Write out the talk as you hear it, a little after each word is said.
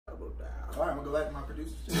All right, I'm gonna go back to my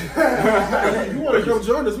producers. You want to come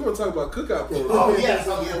join us? We want to talk about cookout programs. Oh yes,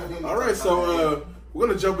 yeah. All right, so we're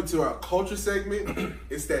gonna jump into our culture segment.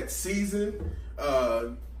 It's that season.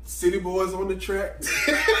 City Boys on the track.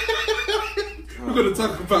 We're gonna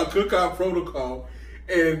talk about cookout protocol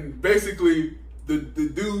and basically the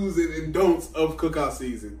do's and don'ts of cookout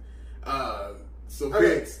season. So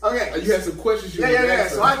Vince, you have some questions you want to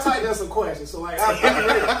answer. So I typed in some questions. So like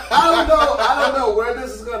I don't know where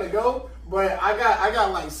this is gonna go, but I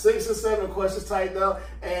got like 6 or 7 questions typed up,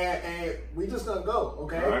 and we just gonna go.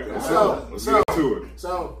 Okay. All right, let's get to it.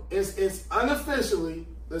 So it's unofficially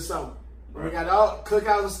the summer. Right. We got all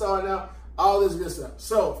cookouts are starting out, all this good stuff.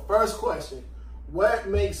 So first question: what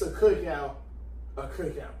makes a cookout a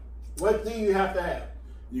cookout? What do you have to have?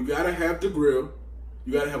 You gotta have the grill.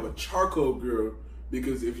 You gotta have a charcoal grill,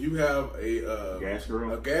 because if you have a gas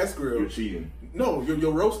grill, you're cheating. No,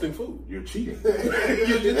 you're roasting food. You're cheating.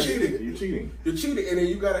 You're cheating. You're cheating. You're cheating, and then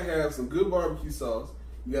you gotta have some good barbecue sauce.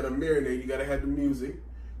 You gotta marinate. You gotta have the music.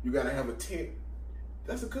 You gotta have a tent.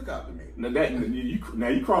 That's a cookout to me. Now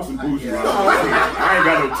you crossing bougie right? I ain't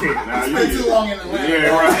got no tent. Now you spent too long in the land. Yeah,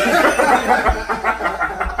 right.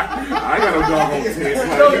 I ain't got no doggone tent.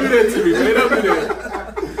 Don't do that to me, man. Don't do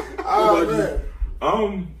that. Oh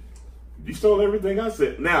man. You stole everything I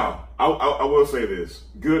said. Now, I will say this: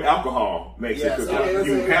 good alcohol makes it cookout.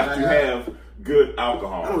 You have to have good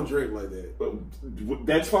alcohol. I don't drink like that. But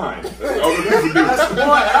that's fine. That's other people do. That's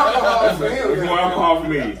more alcohol for him. That's more alcohol for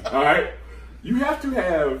me. All right. You have to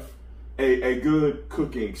have a good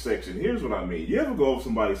cooking section. Here's what I mean. You ever go over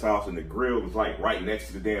somebody's house and the grill is like right next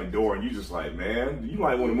to the damn door, and you just like, man, you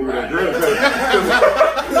might want to move that grill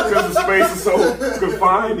because the space is so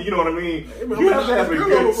confined. You know what I mean? You have to have a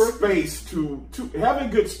good space to have a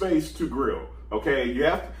good space to grill. Okay, you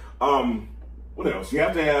have to, what else? You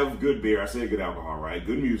have to have good beer. I said good alcohol, right?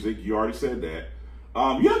 Good music. You already said that.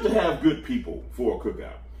 You have to have good people for a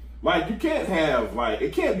cookout. Like, you can't have, like,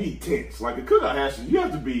 it can't be tense. Like, a cookout has to, you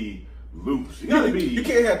have to be loose. You gotta be. You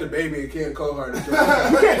can't have the baby and Ken Cohart. You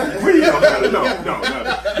can't. Please don't have it. No.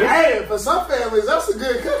 Hey, for some families, that's a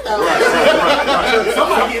good cookout. Right.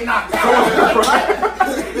 Somebody get knocked out.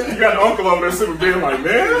 Right. You got an uncle over there sitting there like,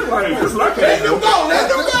 man, like, this is like let them go.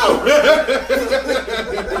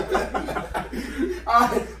 All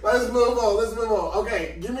right, let's move on.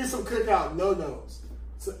 Okay, give me some cookout no-nos.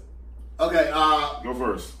 Okay, go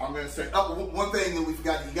first. I'm gonna say one thing that we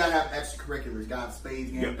forgot. You gotta have extracurriculars. You gotta have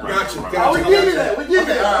spades. Yep. Gotcha. We get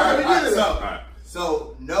it. All right.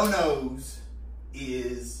 So no-nos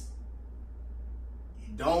is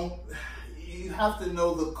you have to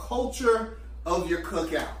know the culture of your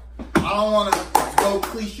cookout. I don't want to go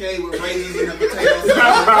cliche with raisins and potatoes.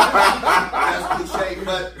 That's cliche,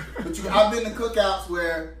 but I've been to cookouts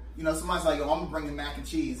where, you know, somebody's like, "Oh, I'm bringing mac and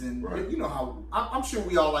cheese," and you know how I'm sure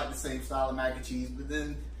we all like the same style of mac and cheese, but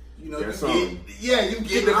then you know, you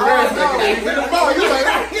get the crab mac and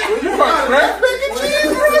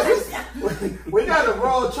cheese. We got a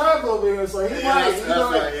raw chunk over here, so he might,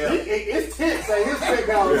 it's tense at his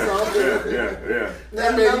cookout.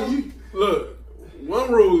 Yeah. Man, look,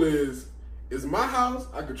 one rule is. It's my house.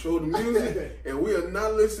 I control the music, and we are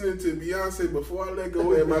not listening to Beyonce before I let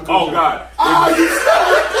go at my cookout. Oh God! You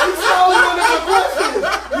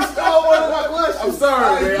stole one of my questions. I'm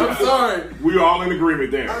sorry, man. I'm sorry. We are all in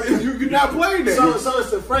agreement there. You're not playing that. So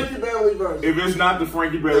it's the Frankie Bailey version. If it's not the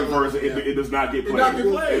Frankie Bailey version, it does not get played. Not get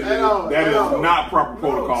played. That is not proper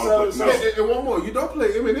protocol. And one more, you don't play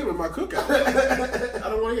Eminem in my cookout. I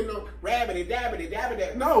don't want to hear no rabbity dabbity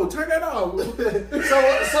dabbity. No, turn that off.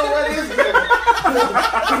 So what is it?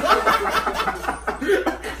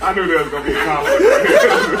 I knew there was gonna be a conflict.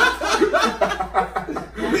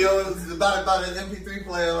 It's about an MP3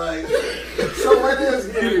 player, like. So what is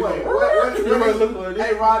getting played?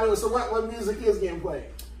 Hey, Ronnie. So what music is getting played?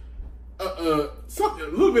 Something, a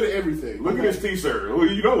little bit of everything. Look at this T-shirt. Well,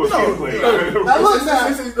 you know what's getting played. Now look,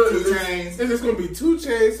 It's gonna be 2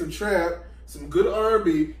 Chainz, some trap. Some good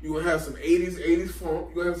R&B. You're going to have some 80s funk.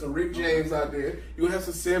 You're going to have some Rick James out there. You're going to have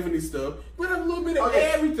some 70s stuff. You're going to have a little bit of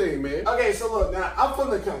everything, man. Okay, so look, now, I'm from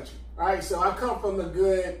the country, right? So I come from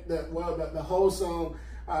the wholesome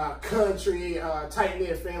country,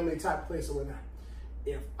 tight-knit family type of place or whatnot.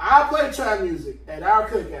 If I play trap music at our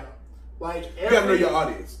cookout, like you gotta know your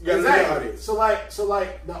audience. You gotta know your audience. So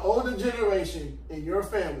like the older generation in your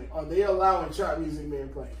family, are they allowing trap music being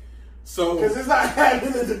played? So, because it's not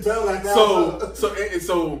happening to tell like that.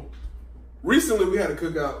 So recently we had a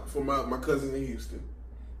cookout for my cousins in Houston.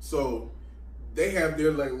 So they have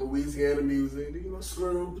their like Louisiana music. You know,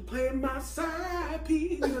 Screw playing my side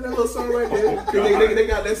piece. You know that little song right there. They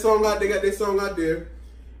got that song out. They got that song out there.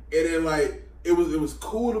 and then like it was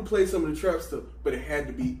cool to play some of the trap stuff, but it had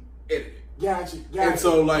to be edited. Gotcha. And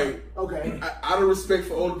so like, okay, out of respect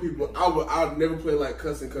for older people, I would never play like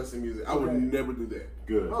cussing music. I would never do that.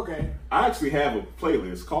 Good. Okay. I actually have a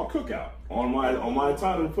playlist called Cookout on my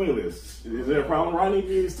title playlist. Is there a problem, Ronnie?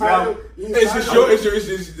 Is the title or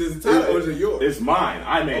is it yours? It's mine.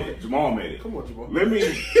 I made it. Jamal made it. Come on, Jamal. Let me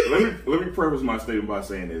preface my statement by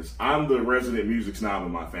saying this. I'm the resident music snob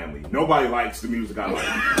in my family. Nobody likes the music I like.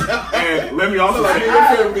 And let me also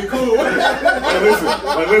say, be cool.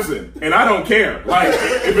 listen, and I don't care. Like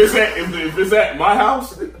if it's at my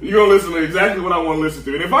house, you're gonna listen to exactly what I want to listen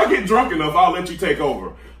to. And if I get drunk enough, I'll let you take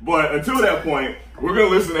over. But until that point, we're gonna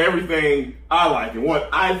listen to everything I like and what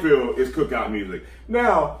I feel is cookout music.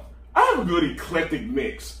 Now, I have a good eclectic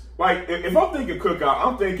mix. Like if I'm thinking cookout,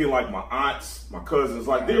 I'm thinking like my aunts, my cousins.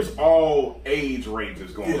 Like there's all age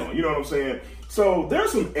ranges going on. You know what I'm saying? So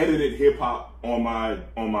there's some edited hip hop on my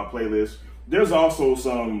playlist. There's also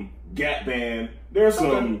some Gap Band. There's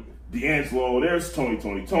some D'Angelo. There's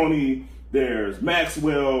Tony. There's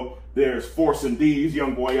Maxwell. There's Force and D's,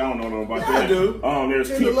 Young Boy. I don't know about that. I do.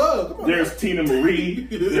 There's Tina Marie.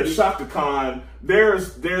 There's Shaka Khan.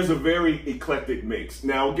 There's a very eclectic mix.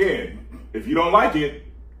 Now again, if you don't like it,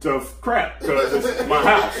 tough crap because it's my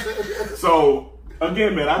house. So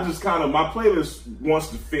again, man, I just kind of my playlist wants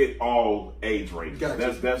to fit all age ranges.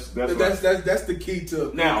 Gotcha. That's the key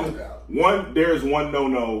to now. There's one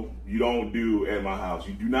no you don't do at my house.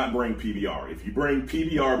 You do not bring PBR. If you bring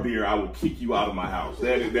PBR beer, I will kick you out of my house.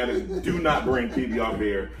 That is do not bring PBR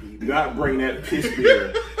beer. Do not bring that piss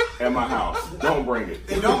beer at my house. Don't bring it.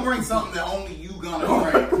 And don't bring something that only you gonna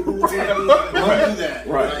drink. Don't do that.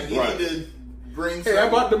 Right. Like, you need to bring. Hey, I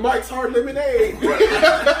bought the Mike's Hard Lemonade. Okay.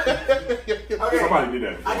 Somebody did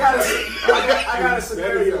that. I got a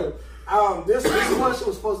scenario. This question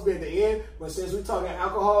was supposed to be at the end, but since we're talking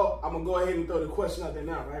alcohol, I'm gonna go ahead and throw the question out there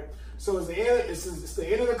now, right? So it's the end. It's the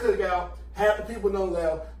end of the cookout. Half the people don't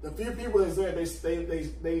left. The few people that's there,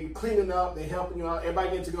 they cleaning up, they helping you out.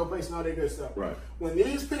 Everybody get to go place and all that good stuff. Right. When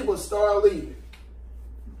these people start leaving,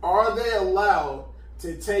 are they allowed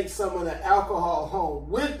to take some of the alcohol home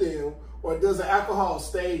with them? Or does the alcohol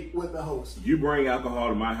stay with the host? You bring alcohol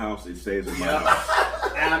to my house, it stays in my house.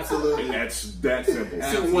 Absolutely. And that's that simple.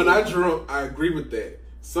 See, when I drunk, I agree with that.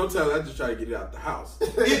 Sometimes I just try to get it out the house.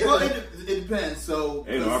 It depends. So,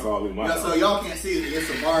 ain't no alcohol in my house. So y'all can't see it.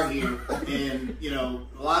 It's a bar here, and a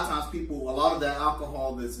lot of times a lot of that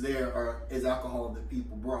alcohol that's there is alcohol that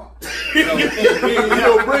people brought. So, you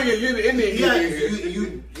don't bring it in there. Yeah,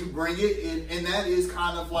 you bring it, and that is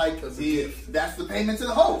kind of like that's the payment to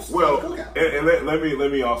the host. Well, and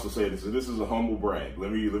let me also say this. This is a humble brag.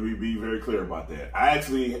 Let me be very clear about that. I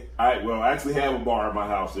actually have a bar at my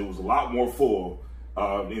house. It was a lot more full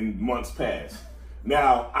in months past.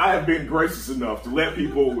 Now, I have been gracious enough to let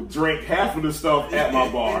people drink half of the stuff at my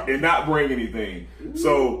bar and not bring anything.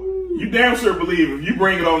 So you damn sure believe if you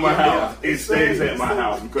bring it on my house, it stays at my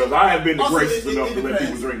house because I have been gracious enough to let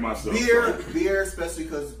people drink my stuff. Beer, especially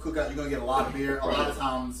because cookout, you're gonna get a lot of beer. A lot of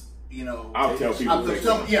times, I'll tell people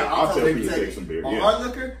to take some beer. Hard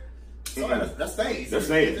liquor, that stays. That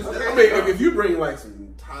stays. I mean, if you bring like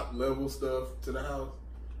some top level stuff to the house,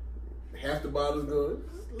 half the bottle's good.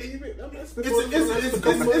 Leave it.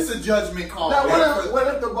 It's a judgment call. Now, what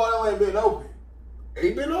if the bottle ain't been open?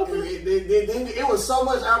 Ain't been open? It was so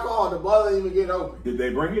much alcohol, the bottle didn't even get open. Did they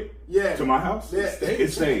bring it? Yeah. To my house? Yeah.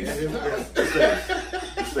 It stays. It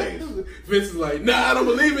stays. Vince is like, nah, I don't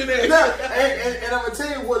believe in that. And I'm gonna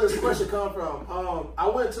tell you where this question come from. I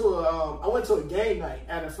went to a game night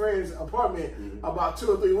at a friend's apartment about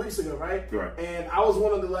 2 or 3 weeks ago, right? Right. And I was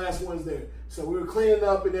one of the last ones there. So we were cleaning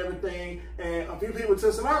up and everything, and a few people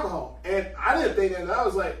took some alcohol. And I didn't think that. I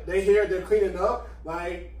was like, they're cleaning up,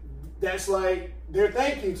 like that's like their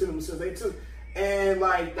thank you to them. So they took, and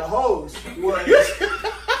like the host was,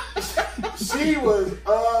 she was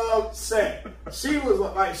upset. She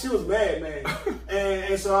was mad, man.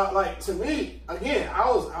 And so to me, again,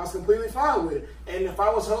 I was completely fine with it. And if I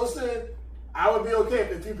was hosting, I would be okay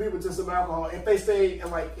if a few people took some alcohol if they stayed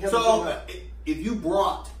and like. So if you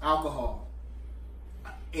brought alcohol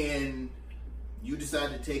and you decide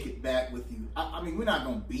to take it back with you, I mean, we're not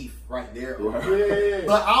gonna beef right there. Yeah.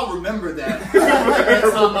 But I'll remember that.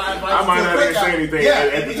 Next time I might not say anything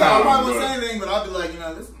at the time. I might not say anything, but I'll be like,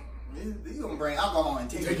 he's gonna bring alcohol and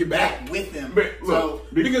take it back with him. But, look,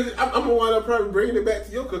 because I'm gonna wind up probably bringing it back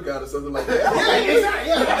to your cookout or something like that.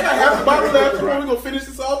 Yeah. Half a bottle left. We're gonna finish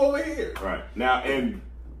this off over here. Right now, and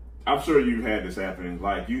I'm sure you've had this happen.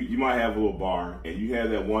 Like you might have a little bar and you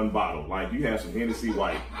have that one bottle. Like you have some Hennessy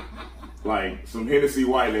White, like some Hennessy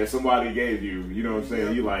White that somebody gave you. You know what I'm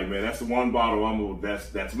saying? You like, man, that's the one bottle.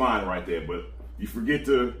 That's mine right there. But you forget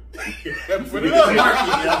to put it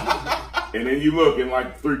up, and then you look and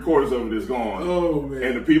like 3/4 of it is gone. Oh man!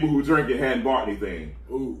 And the people who drink it hadn't bought anything.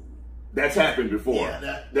 Ooh. That's happened before.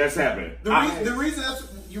 Yeah, that's happened. The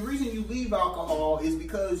reason you leave alcohol is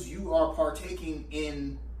because you are partaking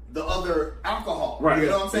in the other alcohol. Right. You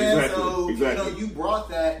know what I'm saying? Exactly. So you brought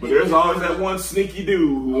that. But there's always that one sneaky dude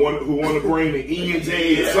who want to bring the E and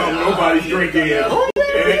J or something nobody's drinking.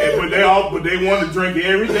 But they want to drink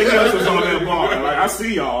everything else that's on that bar. Like, I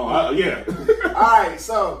see y'all. Yeah. All right,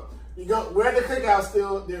 so you go. We're at the cookout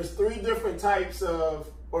still. There's 3 different types of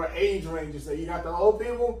or age ranges. So you got the old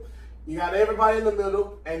people. You got everybody in the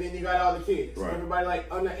middle, and then you got all the kids. Right. Everybody like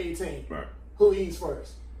under 18. Right. Who eats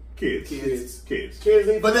first? Kids. Kids But eat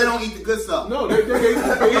they first. don't eat the good stuff. No, they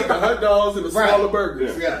eat the hot dogs and the smaller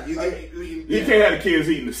burgers. Yeah. You can't have the kids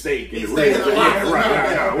eating the steak and the Steak ribs. and the Yeah, lobster.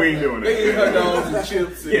 right. No, we ain't doing that. They eat hot dogs and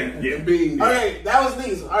chips and beans. Okay, that was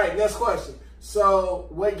Diesel. All right, next question. So,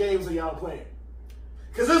 what games are y'all playing?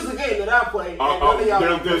 Because this is the game that I play. And none of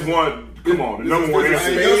y'all There's one. Come on, the number one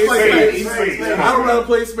answer. Let's play Spades. I don't know how to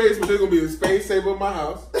play spades, but there's gonna be a spades table in my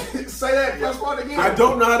house. Say that first one again. I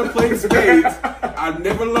don't know how to play spades. I've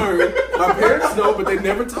never learned. My parents know, but they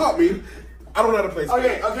never taught me. I don't know how to play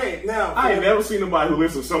spades. Okay, now. I ain't never seen nobody who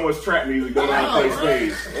listens to so much trap music don't know how to play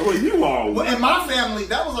spades. Well, you all. Well, in my family,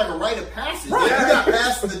 that was like a rite of passage. Right. You got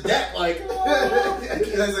past the deck like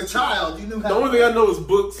as a child. You knew how. The only thing I know is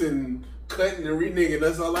books and cutting and reneging.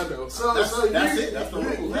 That's all I know. So That's you- it. That's the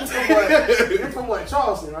rule. You're from what?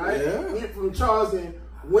 Charleston, right? Yeah. You're from Charleston,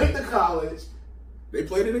 went to college, They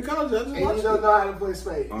played it in college. I just and you watched don't it. know how to play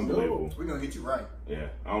spades. Unbelievable. We're gonna get you right. Yeah,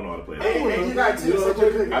 I don't know how to play. And you got 10 You know cents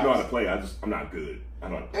what your I'm I know how cookouts. to play. I'm not good. I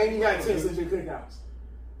know how to play. And you got 10 cents your cookouts.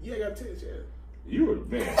 Yeah, I got 10, yeah. You were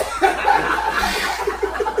man.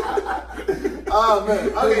 Oh, man.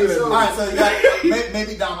 Okay, so. All right, so you got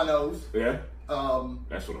maybe dominoes. Yeah.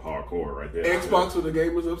 That's for the hardcore right there. Xbox with the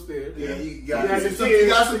gamers upstairs. Yeah, you Yeah, got the some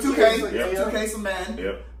kids, 2K, yeah. 2K some man.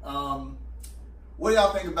 Yep. What do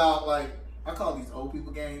y'all think about like I call these old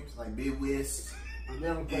people games like Bid Whist? I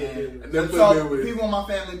never played And it. Never played so Bid Whist. people in my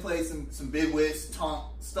family play some Bid Whist, Tonk,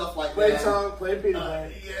 stuff like Play that. tongue, play Peter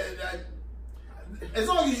Pan. As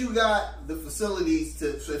long as you got the facilities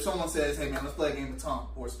to, so if someone says, "Hey man, let's play a game of Tonk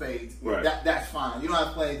or Spades," Right. that's fine. You don't have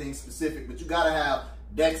to play anything specific, but you gotta have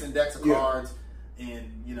decks and decks of Yeah. cards,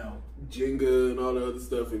 and you know, Jenga and all the other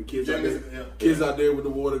stuff, and kids out there, yeah. out there with the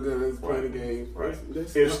water guns playing the game. Right.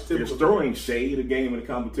 That's Is typical. throwing shade a game in the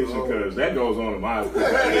competition? Oh. Because that goes on in my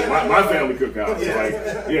family cookout.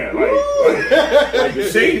 Like the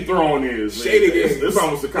shade throwing is Shady it's, games. it's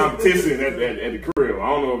almost a competition at the crib. I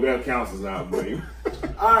don't know if that counts as not, but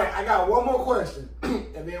All right, I got one more question,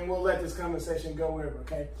 and then we'll let this conversation go wherever,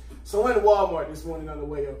 okay? So I went to Walmart this morning on the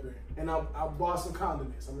way up here, and I bought some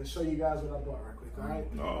condiments. I'm going to show you guys what I bought right quick, all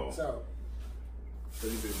right? No. So, So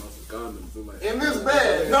you think about some condoms and like, in this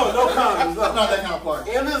bag, no condoms, I'm not that kind of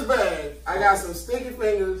party. In this bag, I got some Sticky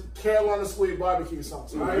Fingers Carolina Sweet barbecue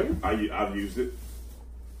sauce, all right? I've used it.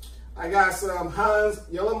 I got some Heinz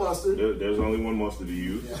yellow mustard. There's only one mustard to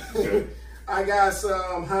use. Okay. I got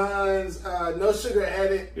some Heinz no sugar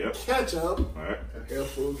added Yep. ketchup. All right. health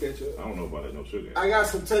food ketchup. I don't know about that. No sugar. I got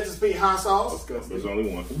some Texas Pete hot sauce. There's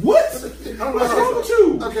only one. What? What's wrong with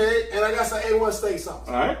you? Okay, and I got some A1 steak sauce.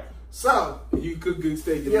 All right. So, You cook good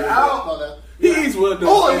steak. you're out. About that. He eats well done.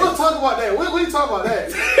 Oh, and steak. we'll talk about that. We can talk about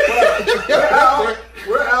that. But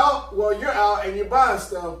we're out. Well, you're out and you're buying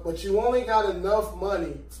stuff, but you only got enough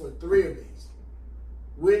money for 3 of these.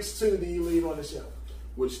 Which 2 do you leave on the shelf?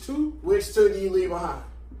 Which two? Which 2 do you leave behind?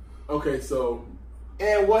 Okay, so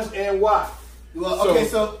And why? Well, okay,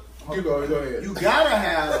 so you go ahead. you gotta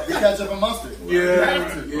have the ketchup and mustard. You Yeah,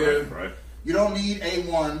 have to. yeah. Right. You don't need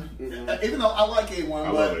A1, even though I like A1, I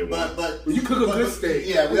love A1. but You cook a good steak.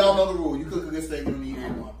 Yeah, we all know the rule. You cook a good steak, you don't need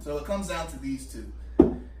A1. So it comes down to these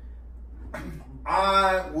 2.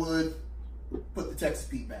 I would put the Texas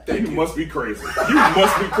Pete back. You must be crazy. You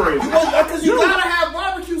must be crazy. Because you gotta have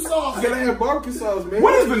barbecue sauce. You gotta have barbecue sauce, man.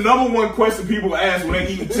 What is the number one question people ask when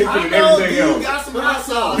they eating chicken I and know everything you else? got some hot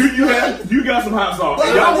sauce. You got some hot sauce. But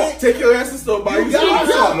And y'all I want- mean, Take your ass to the store, buy you some hot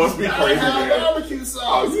gotta sauce. have- must be gotta crazy, have man. barbecue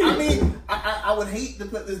sauce. Oh, yeah. I mean, I would hate to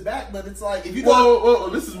put this back, but it's like if you go Whoa,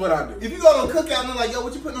 this is what I do. if you go to a cookout and they're like, "Yo,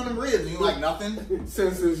 what you putting on them ribs?" and you're like, "Nothing."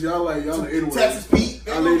 Since y'all are Texas Texas Pete.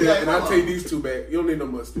 I leave that and I take these 2 back. You don't need no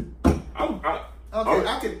mustard. I'm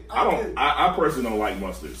Okay, I personally don't like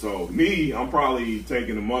mustard. So me, I'm probably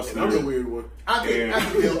taking the mustard. I'm the weird one. I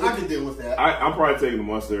could deal with that. I'm probably taking the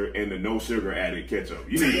mustard and the no sugar added ketchup.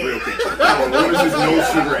 You need real ketchup. What is this no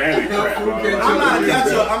sugar added crap?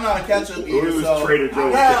 I'm not a ketchup eater. What is this Trader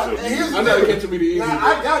Joe's Now, ketchup? I'm not a ketchup eater either. Now,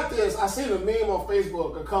 I got this. I seen a meme on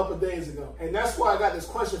Facebook a couple of days ago, and that's where I got this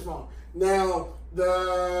question from. Now,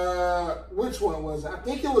 which one was it? I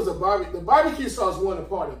think it was the barbecue sauce wasn't a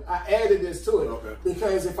part of it. I added this to it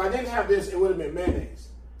because if I didn't have this, it would have been mayonnaise.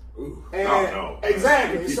 Ooh. And no.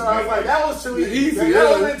 exactly. So I was like, that was too easy.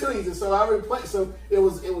 That would have been too easy. So I replaced. So it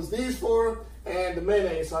was these four and the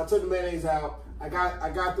mayonnaise. So I took the mayonnaise out. I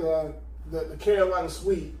got the Carolina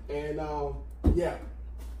sweet, and yeah.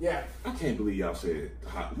 I can't believe y'all said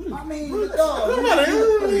hot. I mean, dog,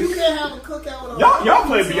 you can't have a cookout with Y'all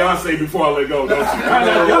play Beyonce before I let go, don't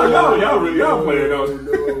you? Y'all play it, don't you?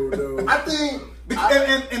 No. I think,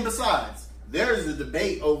 and besides, there's a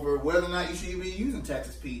debate over whether or not you should even be using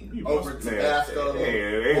Texas Pete over Tabasco.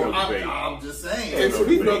 I'm just saying. And so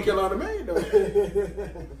he's North Carolina man, though.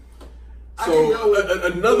 So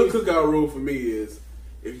another cookout rule for me is,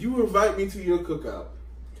 if you invite me to your cookout,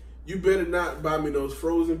 you better not buy me those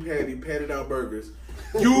frozen patted out burgers.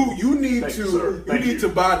 You need to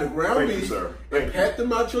buy the ground beef and pat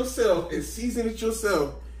them out yourself and season it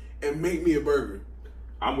yourself and make me a burger.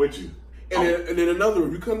 I'm with you. And then another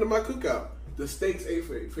one, you come to my cookout, the steaks ain't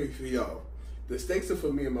for y'all. The steaks are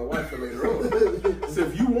for me and my wife for later on. So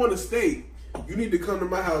if you want a steak, you need to come to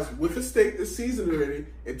my house with a steak that's seasoned already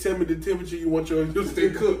and tell me the temperature you want your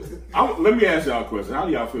steak cooked. Let me ask y'all a question. How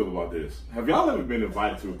do y'all feel about this? Have y'all ever been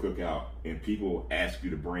invited to a cookout and people ask you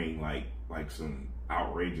to bring like some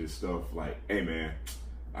outrageous stuff? Like, hey man,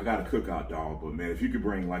 I got a cookout, dog, but man, if you could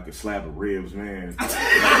bring like a slab of ribs, man.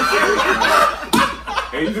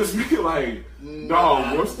 And you just be like,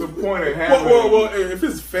 dog, what's the point of having? Well, if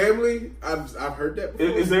it's family, I've heard that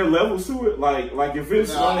before. Is there levels to it? Like if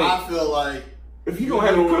it's I feel like if you gonna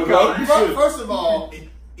have a cookout, you should. First of all,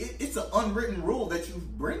 it's an unwritten rule that you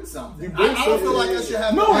bring something. I don't feel like I should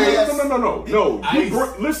have No.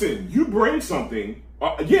 Listen, you bring something.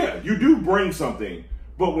 Yeah, you do bring something.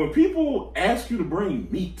 But when people ask you to bring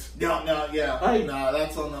meat, that's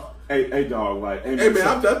on the. Hey, dog, like, hey man,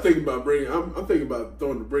 I'm thinking about bring your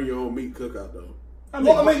own meat cookout though.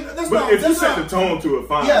 If you set the tone to it,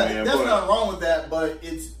 fine, man. There's nothing wrong with that, but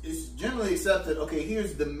it's generally accepted. Okay,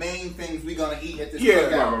 here's the main things we're gonna eat at this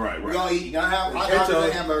cookout. Right. We're gonna eat. You're gonna have hot dogs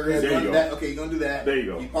and hamburgers. There you go. Okay, you're gonna do that. There you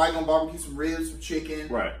go. You're probably gonna barbecue some ribs, some chicken,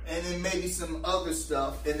 right, and then maybe some other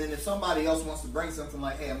stuff. And then if somebody else wants to bring something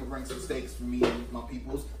like, hey, I'm gonna bring some steaks for me and my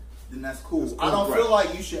peoples, then that's cool. I don't feel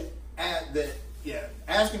like you should add that. Yeah,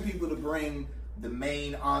 asking people to bring the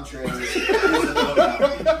main entree. If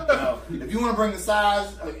you want to bring the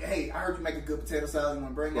sides, hey, I heard you make a good potato salad. You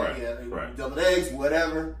want to bring that? Right. Double eggs,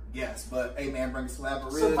 whatever. Yes, but hey, man, bring a slab of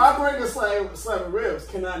ribs. So if I bring a slab of ribs,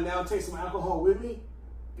 can I now take some alcohol with me?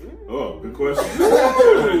 Oh, good question.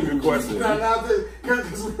 Good question.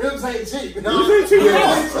 Because ribs ain't cheap.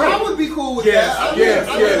 I would be cool with that. I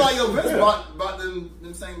feel like your Vince bought them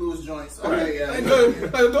St. Louis joints. Okay, yeah.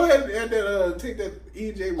 Go ahead and add that. Take that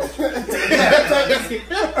EJ with you. Take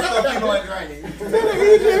that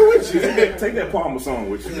EJ with you. Take that Parmesan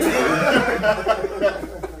with you.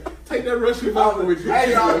 Take that Russian vodka with you.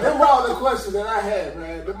 Hey y'all, them all the questions that I had,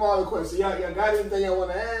 man. Them all the questions. Y'all got anything y'all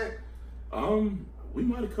want to add? We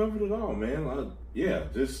might have covered it all, man.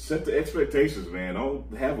 Just set the expectations, man. Don't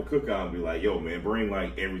have a cookout and be like, yo, man, bring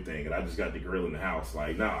like everything, and I just got the grill in the house.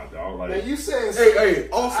 Like, nah, dog. Like, now you said, hey.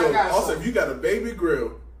 Also, if you got a baby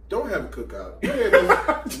grill, don't have a cookout.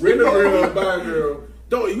 Rent a grill, buy a grill.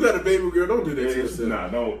 You got a baby girl, don't do that to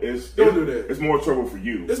yourself. Don't do that. It's more trouble for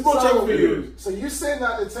you. It's more trouble for you. So you send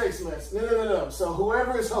out the text message. No. So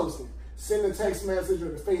whoever is hosting, send a text message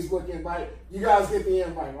or the Facebook invite. You guys get the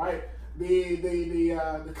invite, right? The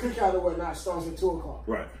cookout or whatnot starts at 2:00.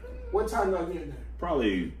 Right. What time y'all getting there?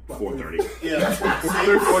 Probably 4:30. Yeah.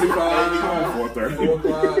 3:45.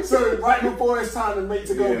 4:30. So right before it's time to make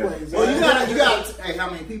to go plays. Well, you got. Hey, how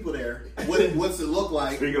many people there? What's it look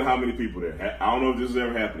like? Speaking of how many people there, I don't know if this has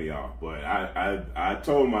ever happened to y'all, but I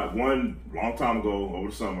told my one long time ago over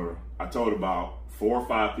the summer. I told about 4 or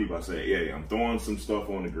 5 people. I said, yeah, I'm throwing some stuff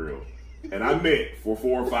on the grill. And I meant for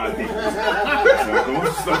 4 or 5 people. So I'm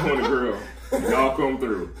throwing stuff on the grill. Y'all come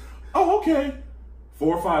through. Oh, okay.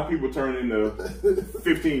 4 or 5 people turn into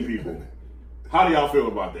 15 people. How do y'all feel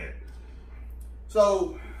about that?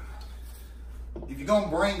 So, if you're gonna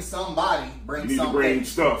bring somebody, you need to bring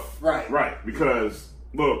stuff. Right. Because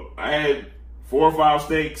look, I had 4 or 5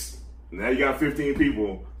 steaks. Now you got 15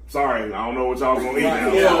 people. sorry, I don't know what y'all gonna eat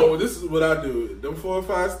now. Well, this is what I do. Them 4 or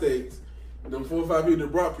 5 steaks, them 4 or 5 people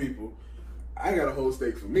that brought people, I got a whole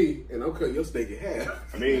steak for me, and I'm cutting your steak in half.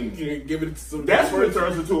 I mean, give it to some. that's when it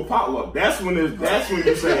turns into a potluck. That's when you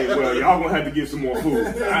say, well, y'all gonna have to get some more food.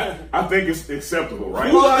 I think it's acceptable,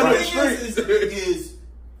 right? Well, Right. the thing is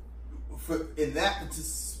for, in that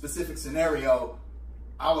specific scenario,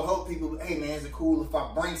 I would hope people, hey man, is it cool if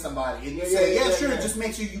I bring somebody? And you say, yeah, sure, just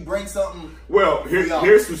make sure you bring something. Well,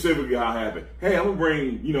 here's specifically how it happened. Hey, I'm gonna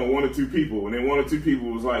bring 1 or 2 people, and then 1 or 2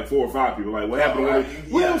 people was like 4 or 5 people. Like, what happened? Right.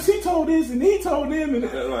 Well, she told this, and he told them, and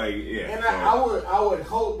like, yeah. And I would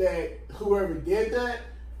hope that whoever did that,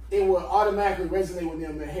 it would automatically resonate with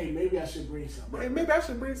them that, hey, maybe I should bring something. Hey, maybe I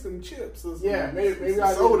should bring some chips. Or some, maybe some I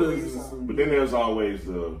should sodas bring or something. something. But then there's always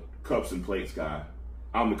the cups and plates guy.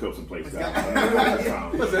 I'm the cups and plates guy.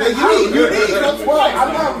 I'm You need cups. Well,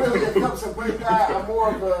 I'm not really a cups and plate guy. I'm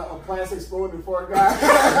more of a plastic spoon and fork guy.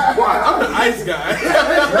 I'm the ice guy.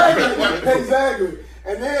 Exactly.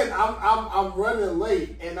 And then I'm running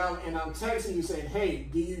late, and I'm texting you saying, "Hey,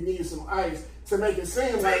 do you need some ice?" to make it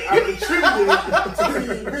seem like I'm contributing to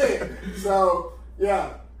the event. So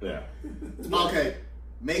yeah. Okay,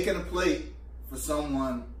 making a plate for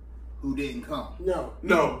someone who didn't come. No.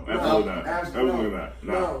 Absolutely not. Absolutely Absolutely not.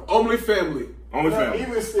 No. Only family. Only No, family.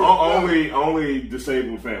 even still, Only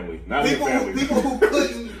disabled family. Not even family. People who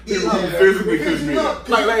couldn't be People who there. physically couldn't be there.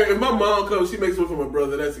 Like if my mom comes, she makes one for my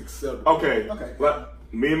brother. That's acceptable. Okay. Okay. Like,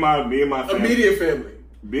 me and my family. Immediate family.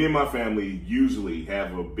 Me and my family usually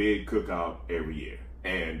have a big cookout every year.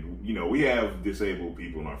 And, we have disabled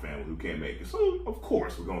people in our family who can't make it. So, of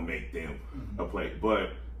course, we're going to make them a plate. But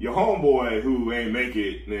your homeboy who ain't make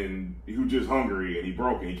it and who just hungry and he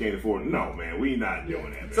broke and he can't afford it, no, man, we not doing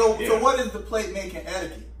that, man. So what is the plate making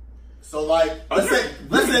etiquette? So, like, let's say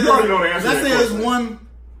you already know the answer to that there's question. one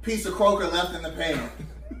piece of croaker left in the pan.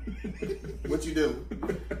 What you do?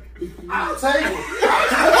 I'll take it.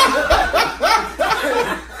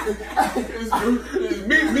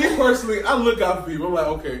 Me personally, I look out for people. I'm like,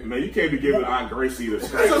 okay. Man, you can't be giving Aunt Gracie the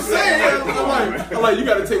That's what I'm saying. I'm like, you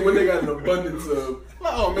got to take when they got an abundance of.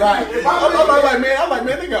 Like, oh man, Right. I'm like,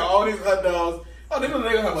 man, they got all these hot dogs. Oh, they gonna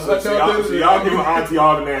have a hot So dog. y'all giving Auntie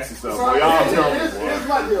all the nasty stuff. So boy. Y'all here's terrible,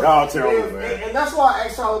 my boy. deal. Y'all terrible, man. And that's why I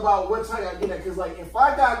asked y'all about what time y'all get at. Because, like, if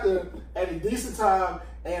I got there at a decent time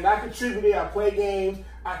and I contributed, I played games,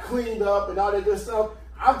 I cleaned up and all that good stuff,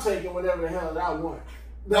 I'm taking whatever the hell that I want.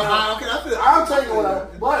 Now, I'm taking what I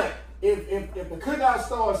want. But if the cookout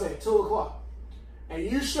starts at 2 o'clock and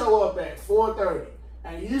you show up at 4:30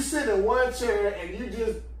 and you sit in one chair and you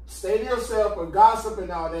just stay to yourself and gossip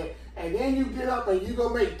and all that, and then you get up and you go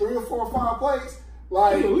make 3 or 4 or 5 plates,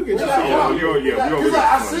 like, Look at we you. got Yeah, problems. we Because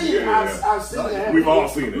got I've fun. seen it. Yeah. I've seen it. We've all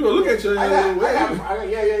seen it. Look at you.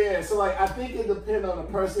 Yeah. So, like, I think it depends on the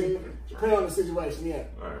person, depending on the situation, yeah.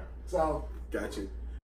 All right. So, Got you.